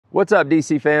What's up,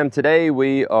 DC fam? Today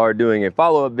we are doing a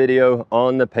follow-up video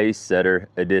on the Pacesetter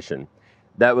Edition.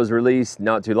 That was released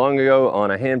not too long ago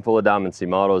on a handful of Diamond C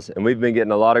models, and we've been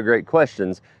getting a lot of great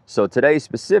questions. So today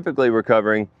specifically we're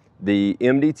covering the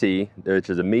MDT, which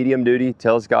is a medium duty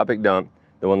telescopic dump,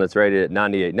 the one that's rated at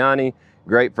 9890,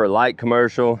 great for light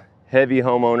commercial, heavy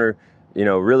homeowner, you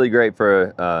know, really great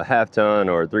for a half-ton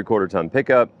or a three-quarter-ton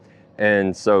pickup.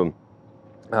 And so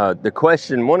the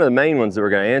question, one of the main ones that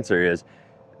we're going to answer is,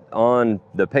 on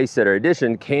the Pacesetter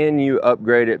Edition, can you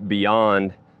upgrade it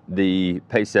beyond the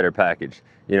Pacesetter package?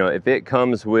 You know, if it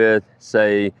comes with,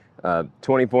 say,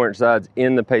 24-inch sides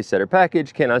in the Pacesetter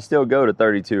package, can I still go to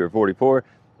 32 or 44?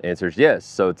 Answer is yes.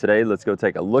 So today, let's go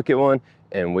take a look at one,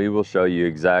 and we will show you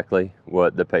exactly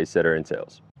what the Pacesetter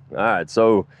entails. All right,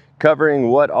 so covering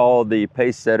what all the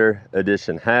Pacesetter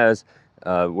Edition has,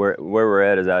 where we're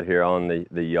at is out here on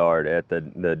the yard at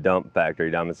the dump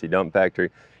factory, Diamond C dump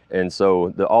factory. And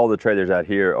so all the trailers out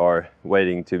here are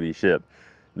waiting to be shipped.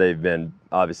 They've been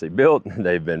obviously built,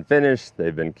 they've been finished,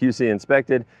 they've been QC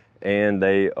inspected, and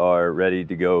they are ready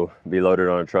to go be loaded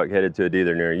on a truck headed to a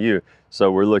dealer near you.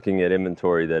 So we're looking at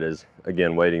inventory that is,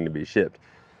 again, waiting to be shipped.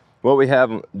 What we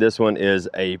have, this one is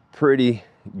a pretty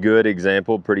good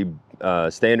example, pretty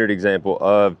standard example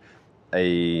of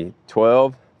a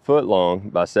 12-foot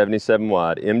long by 77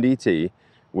 wide MDT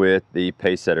with the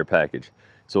Pacesetter package.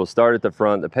 So we'll start at the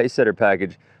front. The Pacesetter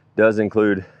package does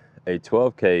include a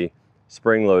 12K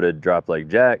spring-loaded drop leg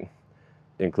jack,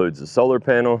 includes a solar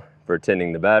panel for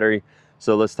tending the battery.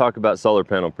 So let's talk about solar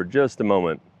panel for just a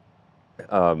moment.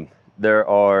 The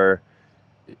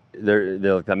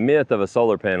myth of a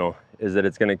solar panel is that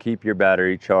it's going to keep your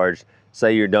battery charged.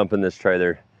 Say you're dumping this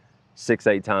trailer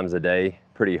 6-8 times a day,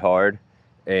 pretty hard,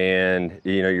 and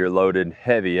you know you're loaded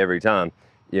heavy every time.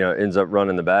 You know, it ends up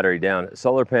running the battery down.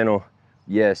 Solar panel,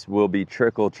 yes, will be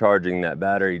trickle charging that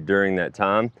battery during that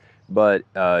time, but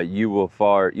you will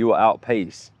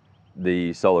outpace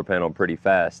the solar panel pretty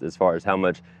fast as far as how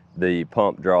much the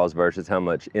pump draws versus how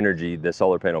much energy the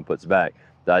solar panel puts back.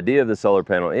 The idea of the solar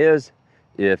panel is,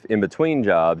 if in between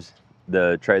jobs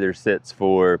the trailer sits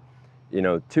for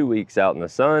 2 weeks out in the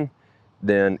sun,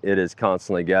 then it is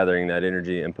constantly gathering that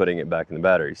energy and putting it back in the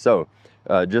battery. So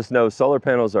just know solar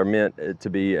panels are meant to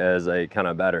be as a kind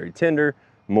of battery tender,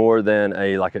 more than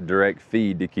like a direct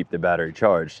feed to keep the battery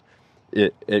charged.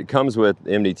 It comes with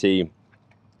MDT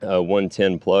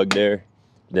 110 plug there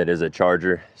that is a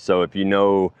charger. So if you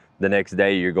know the next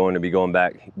day you're going to be going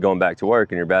back to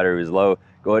work and your battery is low,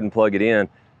 go ahead and plug it in.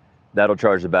 That'll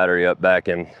charge the battery up back,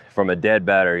 and from a dead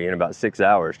battery in about 6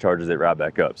 hours, charges it right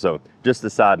back up. So just a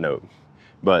side note.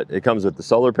 But it comes with the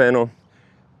solar panel.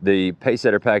 The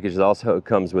Pacesetter package also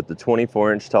comes with the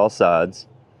 24-inch tall sides.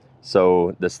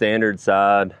 So the standard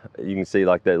side, you can see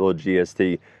like that little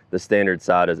GST, the standard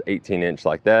side is 18-inch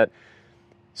like that.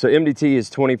 So MDT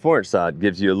is 24-inch side,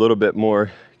 gives you a little bit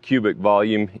more cubic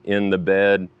volume in the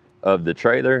bed of the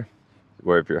trailer,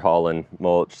 where if you're hauling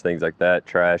mulch, things like that,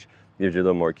 trash, gives you a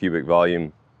little more cubic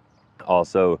volume.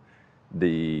 Also,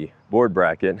 the board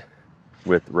bracket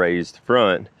with raised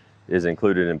front is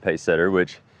included in Pacesetter,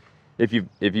 which if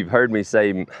you've heard me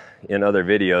say in other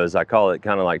videos, I call it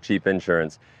kind of like cheap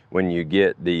insurance when you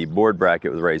get the board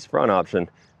bracket with raised front option,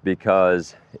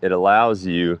 because it allows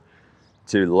you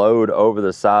to load over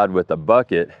the side with a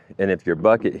bucket, and if your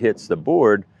bucket hits the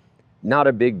board, not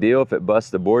a big deal. If it busts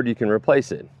the board, you can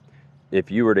replace it.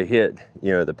 If you were to hit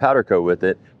the powder coat with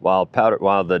it, while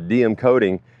the DM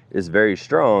coating is very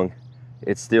strong,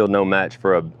 it's still no match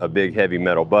for a big heavy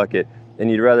metal bucket, and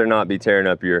you'd rather not be tearing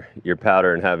up your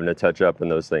powder and having to touch up in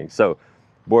those things. So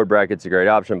board bracket's a great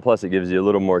option, plus it gives you a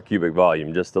little more cubic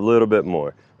volume, just a little bit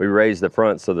more. We raise the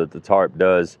front so that the tarp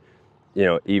does,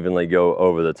 evenly go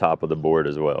over the top of the board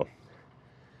as well.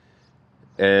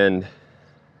 And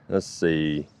let's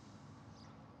see,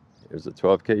 there's a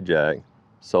 12K jack,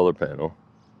 solar panel,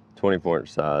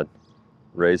 24-inch side,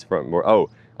 raised front board. Oh,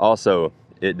 also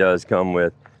it does come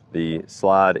with the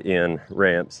slide-in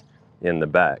ramps in the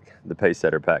back, the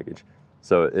Pacesetter package.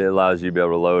 So it allows you to be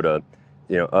able to load up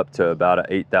to about an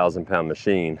 8,000-pound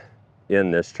machine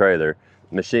in this trailer.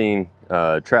 Machine,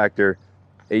 tractor,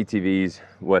 ATVs,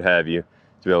 what have you,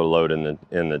 to be able to load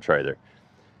in the trailer.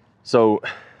 So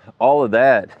all of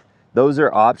that, those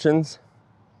are options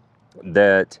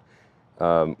that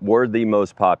were the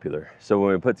most popular. So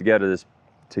when we put together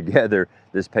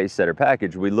this Pacesetter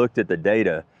package, we looked at the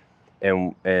data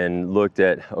and looked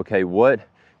at, okay, what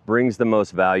brings the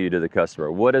most value to the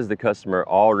customer? What is the customer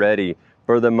already,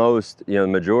 for the most,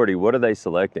 majority, what are they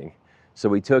selecting? So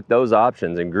we took those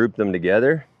options and grouped them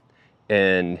together,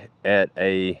 and at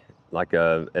an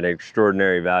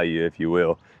extraordinary value, if you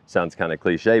will, sounds kind of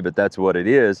cliche, but that's what it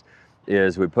is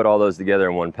we put all those together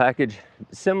in one package,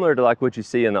 similar to like what you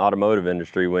see in the automotive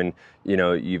industry when, you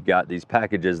know, you've got these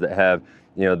packages that have,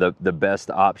 you know, the best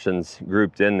options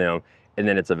grouped in them, and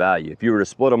then it's a value. If you were to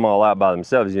split them all out by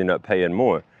themselves, you end up paying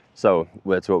more. So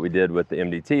that's what we did with the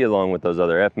MDT along with those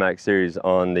other FMAX series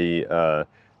on the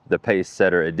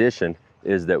Pacesetter Edition,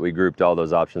 is that we grouped all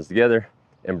those options together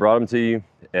and brought them to you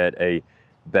at a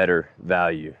better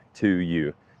value to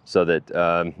you, so that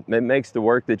it makes the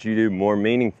work that you do more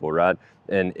meaningful, right?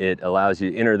 And it allows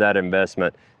you to enter that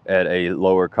investment at a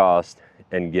lower cost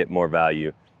and get more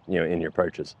value, you know, in your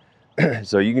purchase.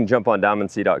 So you can jump on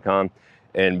diamondsea.com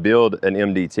and build an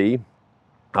MDT.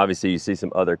 Obviously you see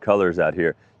some other colors out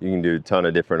here. You can do a ton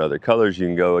of different other colors. You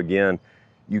can go, again,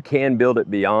 you can build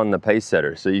it beyond the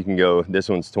Pacesetter. So you can go, this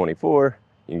one's 24,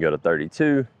 you can go to 32,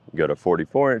 you can go to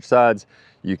 44-inch sides,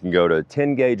 you can go to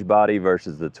 10 gauge body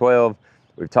versus the 12.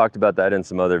 We've talked about that in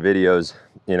some other videos.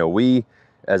 You know, we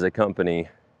as a company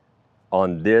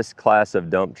on this class of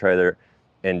dump trailer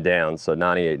and down, so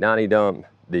 9890 dump,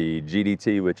 the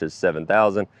GDT, which is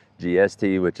 7,000,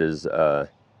 GST, which is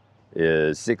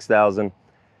 6,000.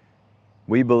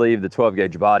 We believe the 12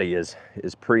 gauge body is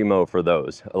primo for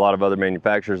those. A lot of other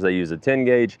manufacturers, they use a 10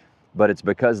 gauge, but it's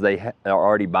because they are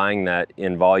already buying that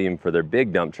in volume for their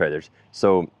big dump trailers.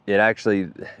 So it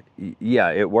actually,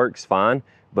 yeah, it works fine,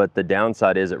 but the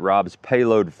downside is it robs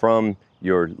payload from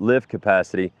your lift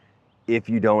capacity if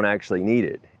you don't actually need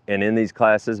it. And in these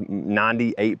classes,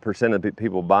 98% of the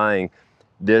people buying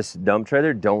this dump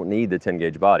trailer don't need the 10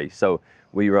 gauge body. So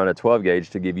we run a 12 gauge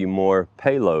to give you more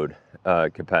payload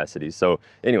capacity. So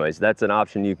anyways, that's an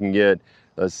option you can get.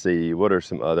 Let's see, what are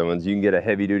some other ones? You can get a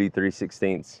heavy duty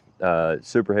 3/16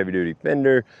 super heavy duty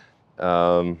fender.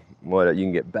 You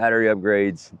can get battery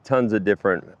upgrades, tons of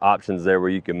different options there where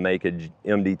you can make a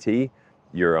MDT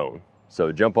your own.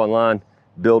 So jump online,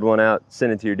 build one out,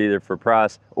 send it to your dealer for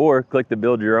price, or click the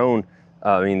build your own,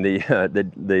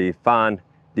 the find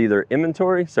dealer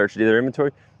inventory, search dealer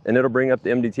inventory, and it'll bring up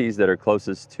the MDTs that are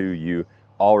closest to you,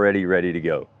 already ready to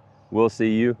go. We'll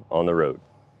see you on the road.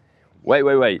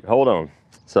 Wait, hold on.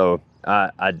 So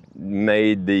I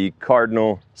made the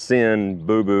cardinal sin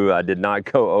boo-boo. I did not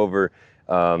go over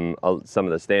some of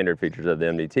the standard features of the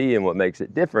MDT and what makes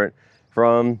it different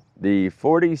from the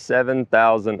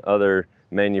 47,000 other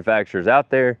manufacturers out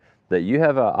there, that you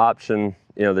have an option,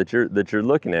 you know, that you're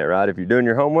looking at, right? If you're doing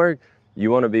your homework,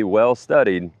 you want to be well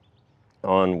studied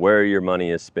on where your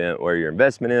money is spent, where your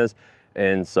investment is.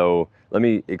 And so let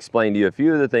me explain to you a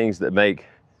few of the things that make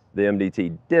the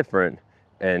MDT different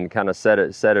and kind of set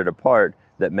it apart,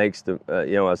 that makes the,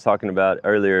 you know, I was talking about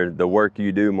earlier, the work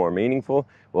you do more meaningful.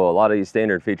 Well, a lot of these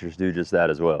standard features do just that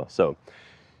as well. So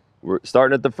we're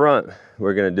starting at the front.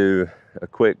 We're gonna do a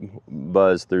quick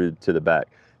buzz through to the back.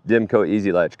 Demco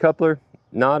Easy Latch coupler,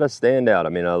 not a standout. I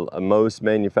mean, most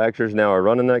manufacturers now are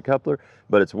running that coupler,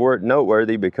 but it's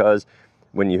noteworthy because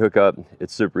when you hook up,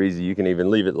 it's super easy. You can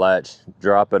even leave it latched,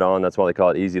 drop it on. That's why they call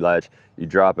it Easy Latch. You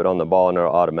drop it on the ball and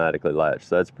it'll automatically latch.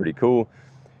 So that's pretty cool.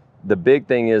 The big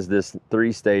thing is this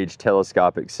 3-stage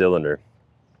telescopic cylinder.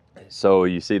 So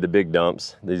you see the big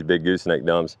dumps, these big gooseneck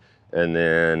dumps, and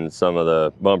then some of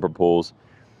the bumper pulls.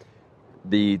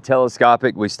 The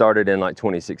telescopic, we started in like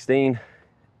 2016.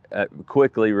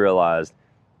 Quickly realized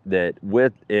that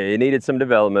it needed some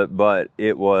development, but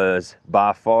it was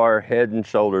by far head and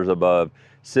shoulders above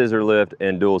scissor lift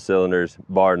and dual cylinders,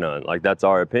 bar none. Like, that's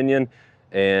our opinion.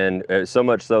 And so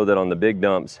much so that on the big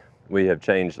dumps, we have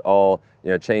changed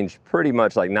pretty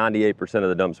much like 98% of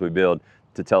the dumps we build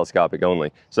to telescopic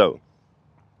only. So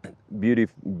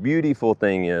beautiful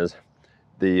thing is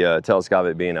the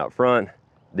telescopic being out front,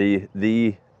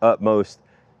 the utmost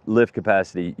lift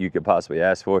capacity you could possibly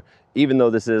ask for. Even though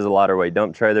this is a lighter weight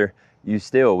dump trailer, you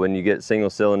still, when you get single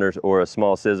cylinders or a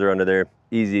small scissor under there,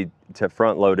 easy to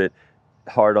front load it,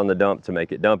 hard on the dump to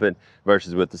make it dump it,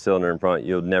 versus with the cylinder in front,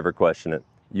 you'll never question it.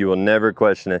 You will never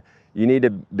question it. You need to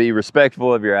be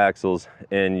respectful of your axles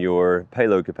and your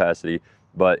payload capacity,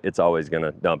 but it's always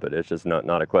gonna dump it. It's just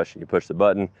not a question. You push the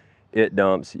button, it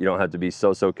dumps. You don't have to be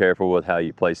so careful with how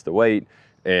you place the weight,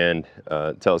 and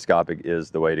telescopic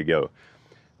is the way to go.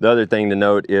 The other thing to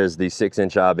note is the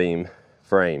 6-inch I-beam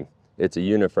frame. It's a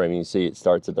uniframe. You can see it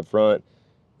starts at the front,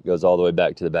 goes all the way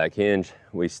back to the back hinge.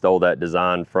 We stole that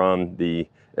design from the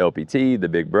LPT, the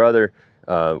big brother.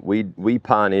 We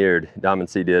pioneered, Diamond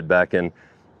Sea did, back in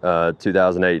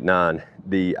 2008-9,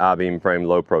 the I-beam frame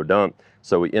low pro dump.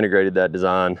 So we integrated that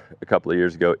design a couple of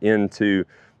years ago into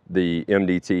the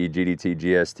MDT, GDT,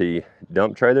 GST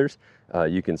dump trailers.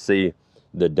 You can see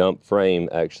the dump frame,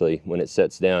 actually, when it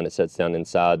sets down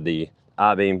inside the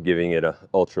I-beam, giving it a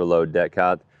ultra low deck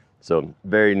height. So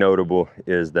very notable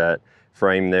is that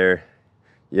frame there.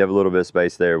 You have a little bit of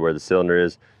space there where the cylinder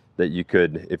is that you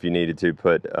could, if you needed to,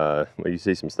 put, well, you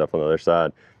see some stuff on the other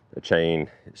side, a chain,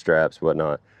 straps,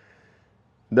 whatnot.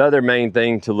 The other main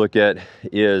thing to look at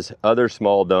is other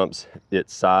small dumps,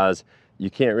 its size. You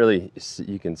can't really,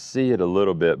 you can see it a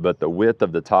little bit, but the width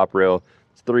of the top rail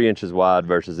is 3 inches wide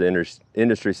versus the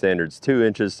industry standards 2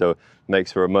 inches, so it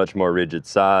makes for a much more rigid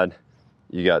side.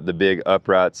 You got the big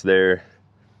uprights there,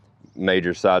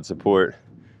 major side support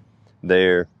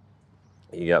there.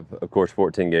 You got, of course,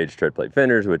 14 gauge tread plate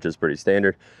fenders, which is pretty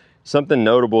standard. Something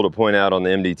notable to point out on the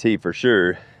MDT for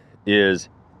sure is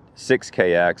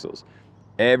 6K axles.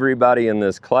 Everybody in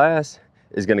this class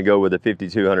is going to go with a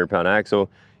 5,200 pound axle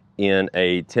in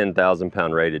a 10,000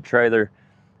 pound rated trailer.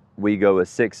 We go with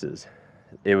 6s.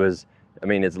 It was, I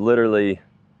mean, it's literally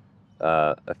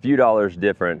a few dollars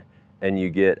different, and you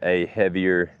get a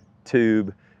heavier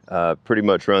tube, pretty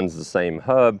much runs the same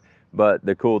hub. But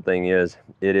the cool thing is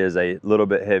it is a little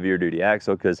bit heavier duty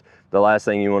axle, because the last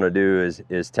thing you want to do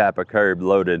is tap a curb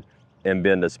loaded and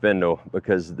bend a spindle,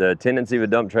 because the tendency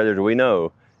with dump trailers, we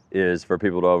know, is for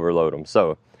people to overload them.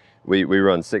 So we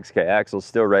run 6K axles,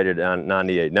 still rated on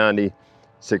 9890.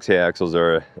 6K axles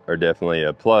are definitely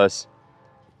a plus.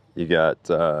 You got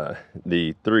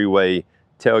the 3-way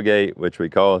tailgate, which we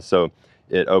call, so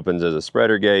it opens as a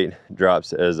spreader gate,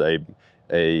 drops as a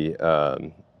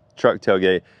truck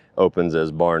tailgate, opens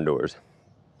as barn doors.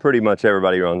 Pretty much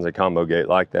everybody runs a combo gate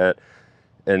like that.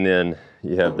 And then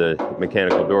you have the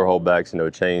mechanical door holdbacks, no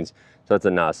chains. So that's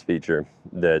a nice feature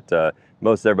that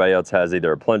most everybody else has,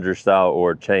 either a plunger style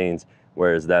or chains,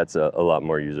 whereas that's a lot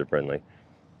more user friendly.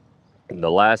 The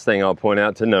last thing I'll point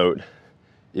out to note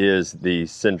is the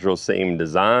central seam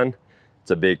design.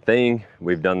 It's a big thing.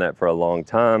 We've done that for a long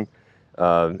time.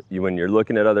 When you're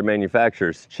looking at other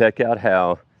manufacturers, check out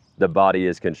how the body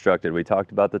is constructed. We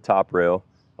talked about the top rail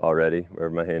already,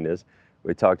 wherever my hand is.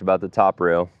 We talked about the top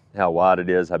rail, how wide it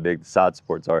is, how big the side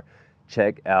supports are.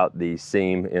 Check out the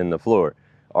seam in the floor.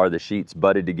 Are the sheets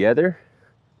butted together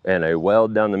and a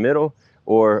weld down the middle,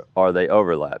 or are they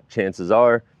overlapped? Chances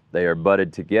are they are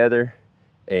butted together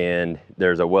and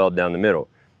there's a weld down the middle.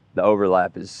 The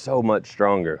overlap is so much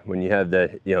stronger when you have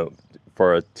the, you know,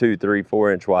 for a 2, 3,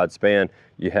 4 inch wide span,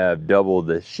 you have double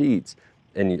the sheets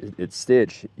and it's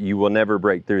stitched. You will never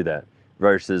break through that,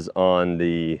 versus on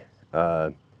the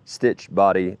stitch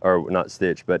body, or not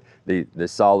stitch, but the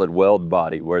solid weld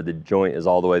body where the joint is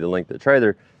all the way the length of the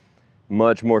trailer,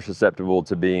 much more susceptible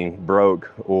to being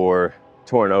broke or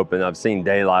torn open. I've seen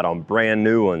daylight on brand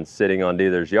new ones sitting on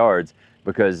dealers' yards,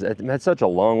 because that's such a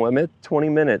long, I mean, 20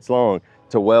 minutes long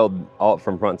to weld all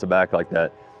from front to back like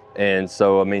that. And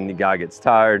so, I mean, the guy gets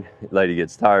tired, lady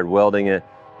gets tired welding it,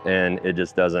 and it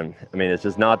just doesn't, I mean, it's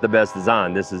just not the best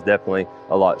design. This is definitely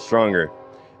a lot stronger.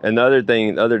 And the other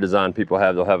thing, other design people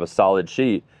have, they'll have a solid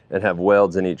sheet and have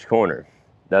welds in each corner.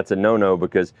 That's a no-no,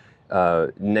 because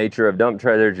nature of dump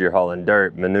trailers, you're hauling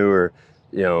dirt, manure,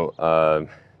 you know,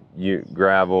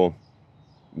 gravel,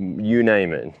 you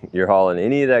name it. You're hauling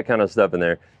any of that kind of stuff in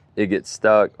there. It gets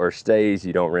stuck or stays,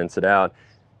 you don't rinse it out.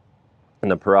 And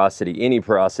the porosity, any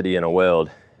porosity in a weld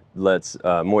lets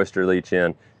moisture leach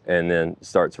in and then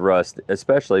starts rust,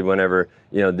 especially whenever,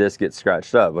 you know, this gets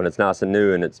scratched up. When it's nice and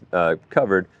new and it's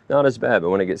covered, not as bad, but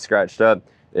when it gets scratched up,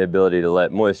 the ability to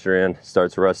let moisture in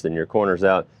starts rusting your corners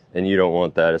out, and you don't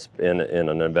want that in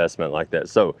an investment like that.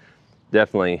 So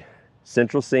definitely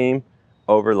central seam,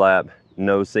 overlap,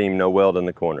 no seam, no weld in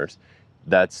the corners.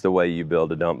 That's the way you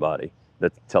build a dump body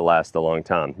to last a long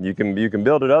time. You can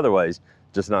build it other ways,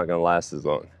 just not gonna last as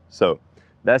long. So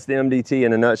that's the MDT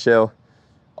in a nutshell,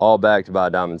 all backed by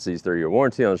Diamond C's 3-year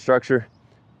warranty on the structure.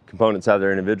 Components have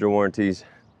their individual warranties.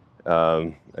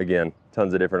 Again,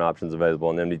 tons of different options available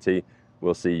on the MDT.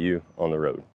 We'll see you on the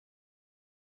road.